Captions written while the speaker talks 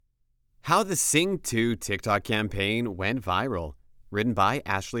How the Sing 2 TikTok campaign went viral, written by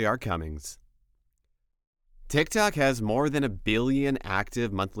Ashley R. Cummings. TikTok has more than 1 billion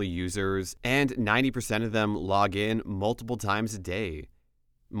active monthly users, and 90% of them log in multiple times a day.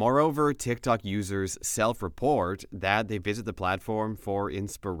 Moreover, TikTok users self-report that they visit the platform for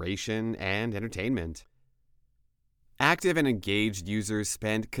inspiration and entertainment. Active and engaged users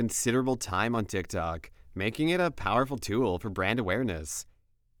spend considerable time on TikTok, making it a powerful tool for brand awareness.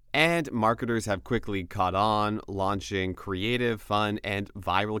 And marketers have quickly caught on, launching creative, fun, and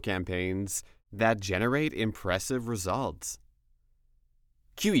viral campaigns that generate impressive results.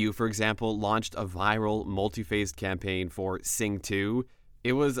 QU, for example, launched a viral, multi-phased campaign for Sing 2.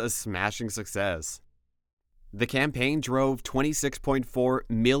 It was a smashing success. The campaign drove 26.4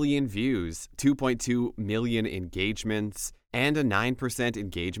 million views, 2.2 million engagements, and a 9%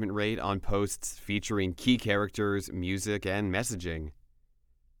 engagement rate on posts featuring key characters, music, and messaging.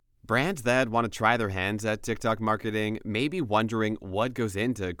 Brands that want to try their hands at TikTok marketing may be wondering what goes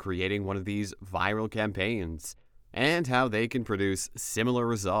into creating one of these viral campaigns and how they can produce similar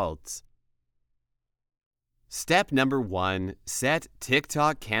results. Step number 1, set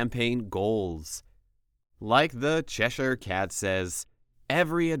TikTok campaign goals. Like the Cheshire Cat says,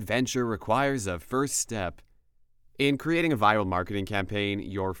 every adventure requires a first step. In creating a viral marketing campaign,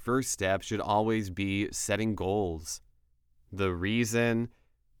 your first step should always be setting goals. The reason?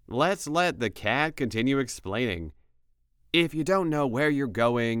 Let's let the cat continue explaining. If you don't know where you're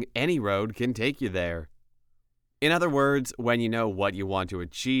going, any road can take you there. In other words, when you know what you want to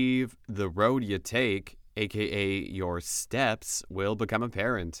achieve, the road you take, aka your steps, will become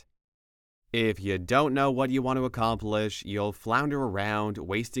apparent. If you don't know what you want to accomplish, you'll flounder around,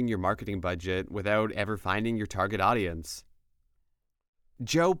 wasting your marketing budget without ever finding your target audience.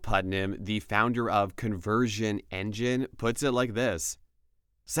 Joe Putnam, the founder of Conversion Engine, puts it like this.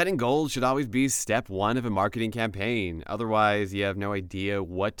 Setting goals should always be step 1 of a marketing campaign, otherwise you have no idea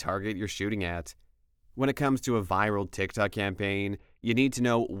what target you're shooting at. When it comes to a viral TikTok campaign, you need to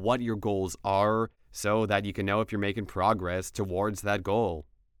know what your goals are so that you can know if you're making progress towards that goal.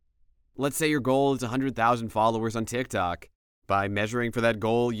 Let's say your goal is 100,000 followers on TikTok. By measuring for that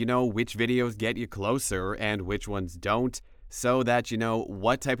goal, you know which videos get you closer and which ones don't, so that you know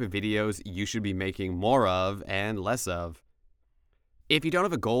what type of videos you should be making more of and less of. If you don't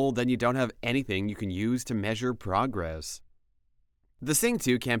have a goal, then you don't have anything you can use to measure progress. The Sing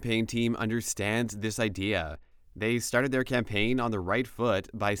 2 campaign team understands this idea. They started their campaign on the right foot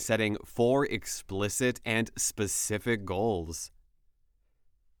by setting 4 explicit and specific goals.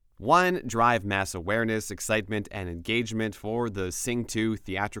 1. Drive mass awareness, excitement, and engagement for the Sing 2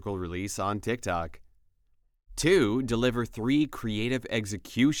 theatrical release on TikTok. 2. Deliver 3 creative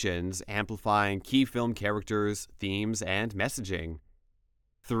executions amplifying key film characters, themes, and messaging.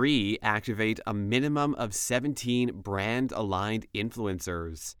 3. Activate a minimum of 17 brand-aligned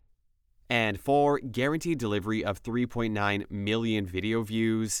influencers. And 4. Guaranteed delivery of 3.9 million video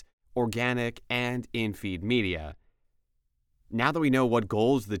views, organic and in-feed media. Now that we know what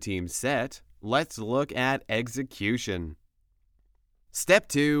goals the team set, let's look at execution. Step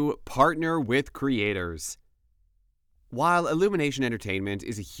 2. Partner with creators. While Illumination Entertainment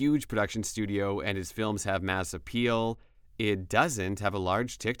is a huge production studio and its films have mass appeal, it doesn't have a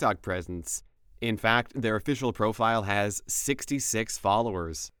large TikTok presence. In fact, their official profile has 66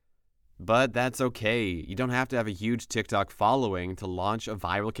 followers. But that's okay. You don't have to have a huge TikTok following to launch a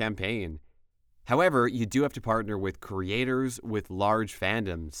viral campaign. However, you do have to partner with creators with large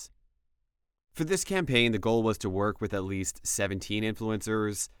fandoms. For this campaign, the goal was to work with at least 17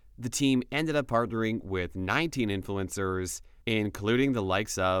 influencers. The team ended up partnering with 19 influencers, including the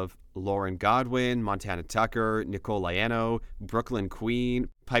likes of Lauren Godwin, Montana Tucker, Nicole Laiano, Brooklyn Queen,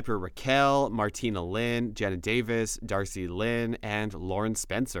 Piper Raquel, Martina Lynn, Jenna Davis, Darcy Lynn, and Lauren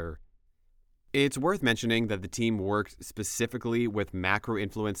Spencer. It's worth mentioning that the team worked specifically with macro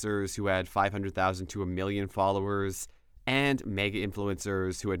influencers who had 500,000 to 1 million followers and mega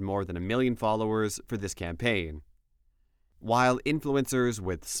influencers who had more than 1 million followers for this campaign. While influencers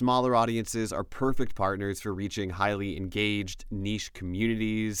with smaller audiences are perfect partners for reaching highly engaged niche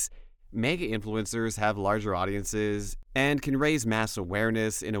communities, mega influencers have larger audiences and can raise mass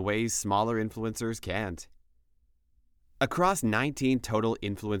awareness in a way smaller influencers can't. Across 19 total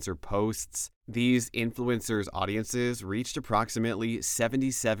influencer posts, these influencers' audiences reached approximately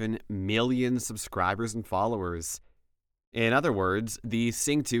 77 million subscribers and followers. In other words, the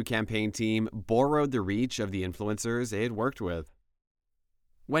Sing 2 campaign team borrowed the reach of the influencers it worked with.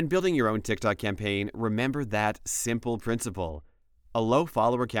 When building your own TikTok campaign, remember that simple principle. A low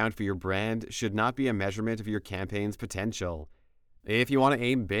follower count for your brand should not be a measurement of your campaign's potential. If you want to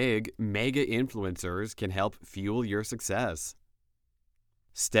aim big, mega influencers can help fuel your success.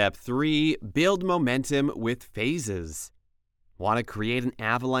 Step 3. Build momentum with phases. Want to create an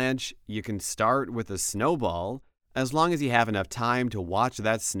avalanche? You can start with a snowball, as long as you have enough time to watch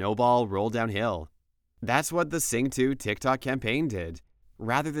that snowball roll downhill. That's what the Sing 2 TikTok campaign did.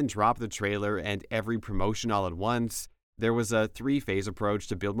 Rather than drop the trailer and every promotion all at once, there was a 3-phase approach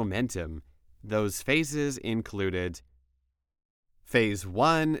to build momentum. Those phases included: Phase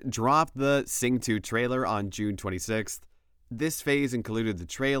 1, drop the Sing 2 trailer on June 26th. This phase included the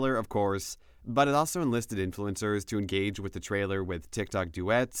trailer, of course, but it also enlisted influencers to engage with the trailer with TikTok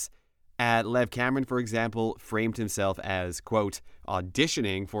duets. Lev Cameron, for example, framed himself as, quote,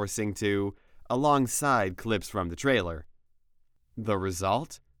 auditioning for Sing 2 alongside clips from the trailer. The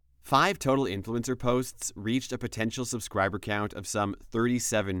result? 5 total influencer posts reached a potential subscriber count of some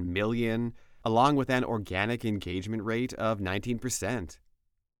 37 million, along with an organic engagement rate of 19%.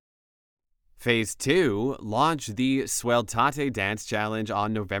 Phase 2 launched the Sueltate Dance Challenge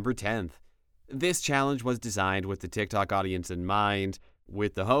on November 10th. This challenge was designed with the TikTok audience in mind,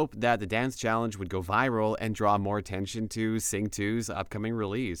 with the hope that the dance challenge would go viral and draw more attention to Sing 2's upcoming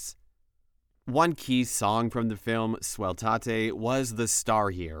release. One key song from the film, Sueltate, was the star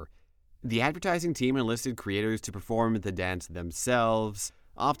here. The advertising team enlisted creators to perform the dance themselves,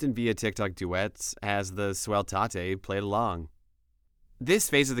 often via TikTok duets, as the Sueltate played along. This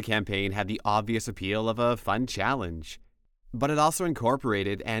phase of the campaign had the obvious appeal of a fun challenge, but it also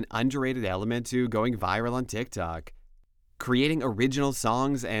incorporated an underrated element to going viral on TikTok, creating original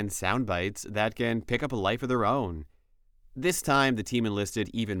songs and sound bites that can pick up a life of their own. This time, the team enlisted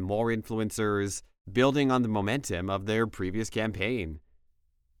even more influencers, building on the momentum of their previous campaign.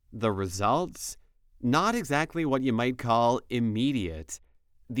 The results? Not exactly what you might call immediate.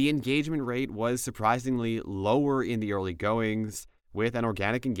 The engagement rate was surprisingly lower in the early goings, with an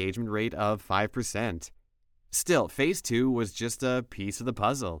organic engagement rate of 5%. Still, Phase 2 was just a piece of the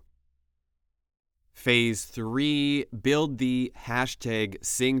puzzle. Phase 3, build the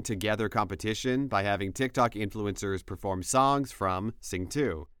 #SingTogether competition by having TikTok influencers perform songs from Sing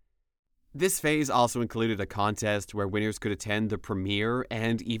 2. This phase also included a contest where winners could attend the premiere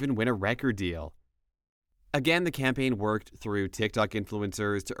and even win a record deal. Again, the campaign worked through TikTok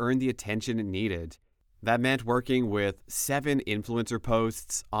influencers to earn the attention it needed. That meant working with 7 influencer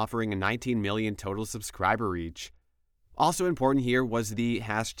posts, offering a 19 million total subscriber reach. Also important here was the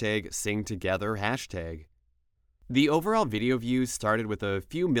 #SingTogether hashtag. The overall video views started with a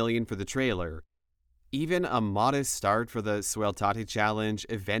few million for the trailer. Even a modest start for the Sueltate challenge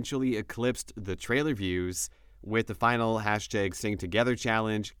eventually eclipsed the trailer views, with the final #SingTogether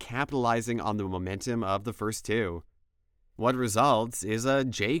challenge capitalizing on the momentum of the first 2. What results is a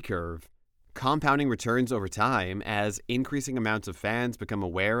J-curve. Compounding returns over time as increasing amounts of fans become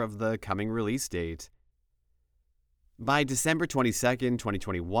aware of the coming release date. By December 22,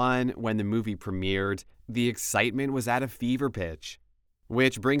 2021, when the movie premiered, the excitement was at a fever pitch.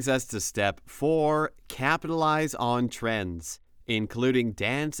 Which brings us to step 4, capitalize on trends, including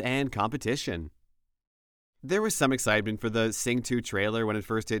dance and competition. There was some excitement for the Sing 2 trailer when it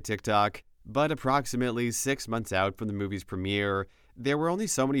first hit TikTok, but approximately 6 months out from the movie's premiere, there were only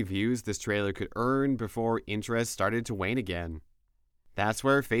so many views this trailer could earn before interest started to wane again. That's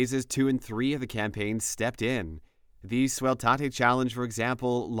where phases 2 and 3 of the campaign stepped in. The Sueltate challenge, for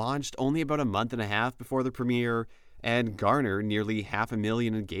example, launched only about a month and a half before the premiere and garnered nearly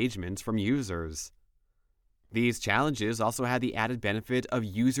 500,000 engagements from users. These challenges also had the added benefit of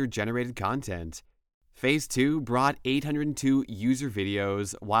user-generated content. Phase 2 brought 802 user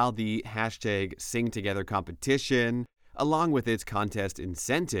videos, while the #SingTogether competition, along with its contest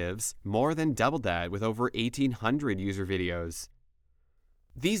incentives, more than doubled that with over 1,800 user videos.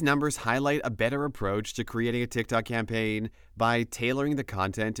 These numbers highlight a better approach to creating a TikTok campaign by tailoring the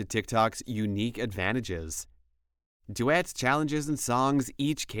content to TikTok's unique advantages. Duets, challenges, and songs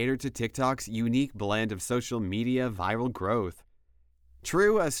each cater to TikTok's unique blend of social media viral growth.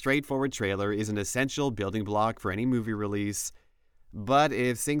 True, a straightforward trailer is an essential building block for any movie release, but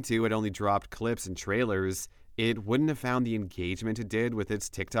if Sing 2 had only dropped clips and trailers, it wouldn't have found the engagement it did with its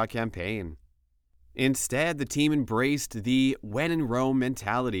TikTok campaign. Instead, the team embraced the when in Rome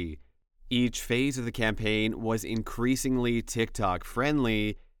mentality. Each phase of the campaign was increasingly TikTok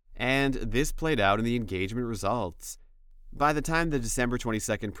friendly, and this played out in the engagement results. By the time the December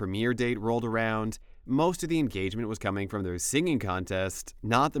 22nd premiere date rolled around, most of the engagement was coming from their singing contest,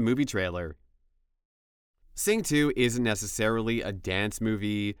 not the movie trailer. Sing 2 isn't necessarily a dance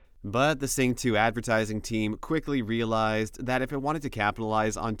movie, but the Sing 2 advertising team quickly realized that if it wanted to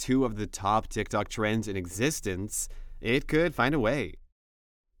capitalize on 2 of the top TikTok trends in existence, it could find a way.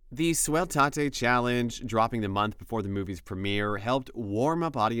 The Sueltate Challenge, dropping the month before the movie's premiere, helped warm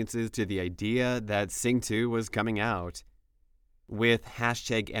up audiences to the idea that Sing 2 was coming out. With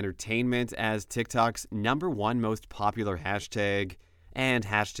hashtag entertainment as TikTok's #1 most popular hashtag, and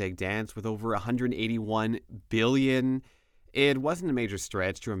hashtag dance with over 181 billion, it wasn't a major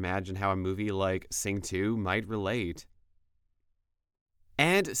stretch to imagine how a movie like Sing 2 might relate.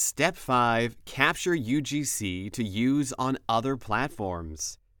 And Step 5, capture UGC to use on other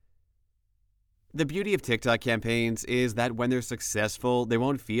platforms. The beauty of TikTok campaigns is that when they're successful, they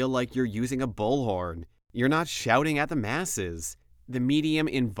won't feel like you're using a bullhorn. You're not shouting at the masses. The medium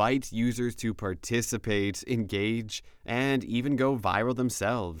invites users to participate, engage, and even go viral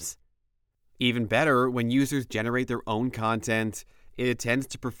themselves. Even better, when users generate their own content, it tends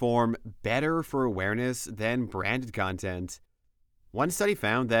to perform better for awareness than branded content. One study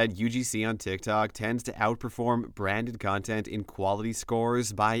found that UGC on TikTok tends to outperform branded content in quality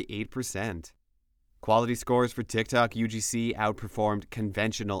scores by 8%. Quality scores for TikTok UGC outperformed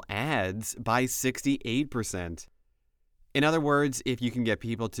conventional ads by 68%. In other words, if you can get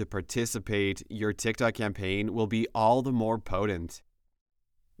people to participate, your TikTok campaign will be all the more potent.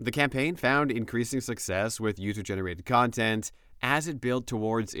 The campaign found increasing success with user-generated content as it built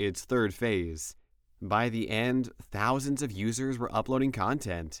towards its third phase. By the end, thousands of users were uploading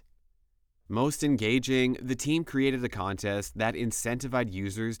content. Most engaging, the team created a contest that incentivized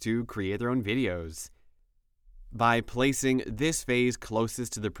users to create their own videos. By placing this phase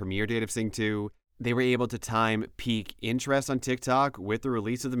closest to the premiere date of Sing 2, they were able to time peak interest on TikTok with the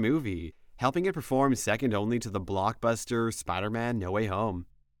release of the movie, helping it perform second only to the blockbuster Spider-Man: No Way Home.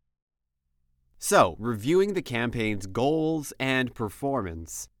 So, reviewing the campaign's goals and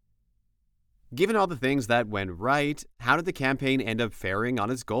performance. Given all the things that went right, how did the campaign end up faring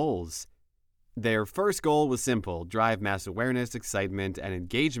on its goals? Their first goal was simple: drive mass awareness, excitement, and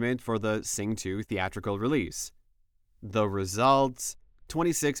engagement for the Sing 2 theatrical release. The results: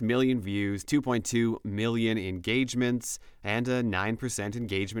 26 million views, 2.2 million engagements, and a 9%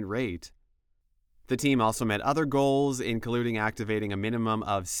 engagement rate. The team also met other goals, including activating a minimum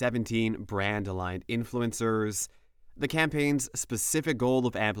of 17 brand-aligned influencers. The campaign's specific goal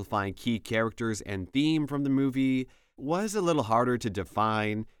of amplifying key characters and theme from the movie was a little harder to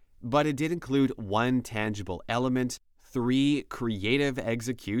define, but it did include one tangible element: 3 creative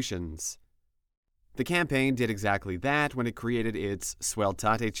executions. The campaign did exactly that when it created its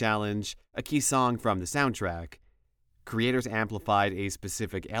Sueltate Challenge, a key song from the soundtrack. Creators amplified a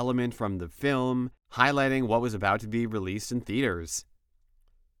specific element from the film, highlighting what was about to be released in theaters.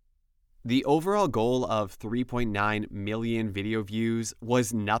 The overall goal of 3.9 million video views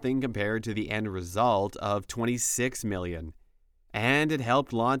was nothing compared to the end result of 26 million. And it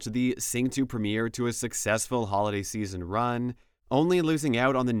helped launch the Sing 2 premiere to a successful holiday season run, only losing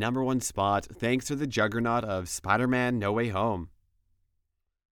out on the #1 spot thanks to the juggernaut of Spider-Man: No Way Home.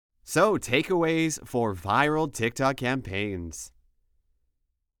 So, takeaways for viral TikTok campaigns.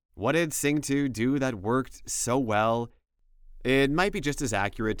 What did Sing 2 do that worked so well? It might be just as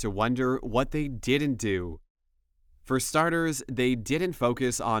accurate to wonder what they didn't do. For starters, they didn't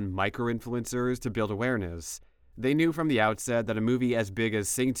focus on micro-influencers to build awareness. They knew from the outset that a movie as big as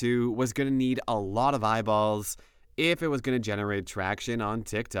Sing 2 was going to need a lot of eyeballs if it was going to generate traction on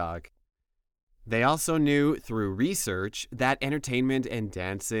TikTok. They also knew through research that entertainment and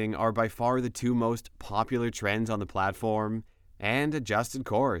dancing are by far the 2 most popular trends on the platform, and adjusted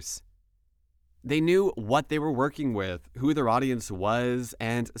course. They knew what they were working with, who their audience was,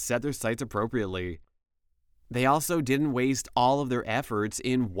 and set their sights appropriately. They also didn't waste all of their efforts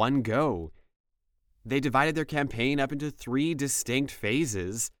in one go. They divided their campaign up into 3 distinct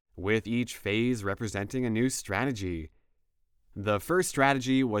phases, with each phase representing a new strategy. The first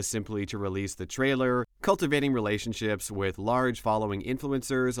strategy was simply to release the trailer, cultivating relationships with large following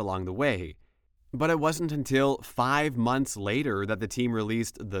influencers along the way. But it wasn't until 5 months later that the team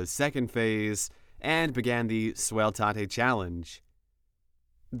released the second phase and began the Sueltate Challenge.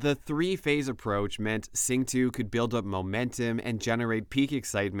 The 3-phase approach meant Sing 2 could build up momentum and generate peak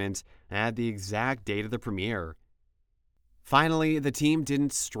excitement at the exact date of the premiere. Finally, the team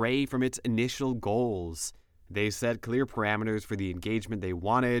didn't stray from its initial goals. They set clear parameters for the engagement they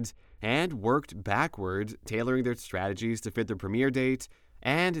wanted and worked backward, tailoring their strategies to fit the premiere date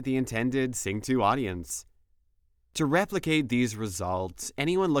and the intended Sing 2 audience. To replicate these results,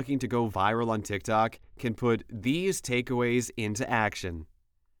 anyone looking to go viral on TikTok can put these takeaways into action.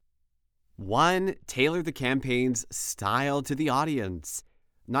 1. Tailor the campaign's style to the audience.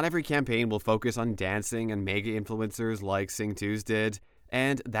 Not every campaign will focus on dancing and mega influencers like Sing 2's did,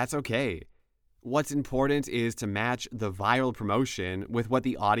 and that's okay. What's important is to match the viral promotion with what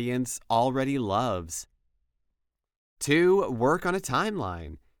the audience already loves. 2. Work on a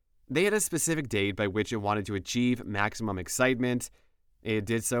timeline. They had a specific date by which it wanted to achieve maximum excitement. It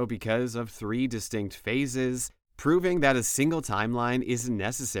did so because of 3 distinct phases, proving that a single timeline isn't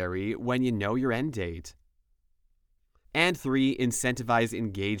necessary when you know your end date. And 3. Incentivize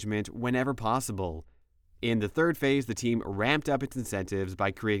engagement whenever possible. In the 3rd phase, the team ramped up its incentives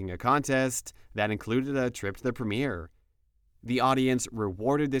by creating a contest that included a trip to the premiere. The audience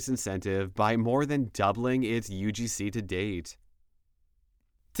rewarded this incentive by more than doubling its UGC to date.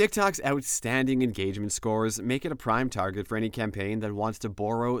 TikTok's outstanding engagement scores make it a prime target for any campaign that wants to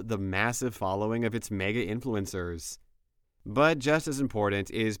borrow the massive following of its mega influencers. But just as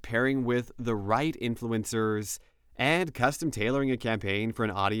important is pairing with the right influencers and custom tailoring a campaign for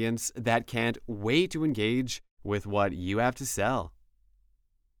an audience that can't wait to engage with what you have to sell.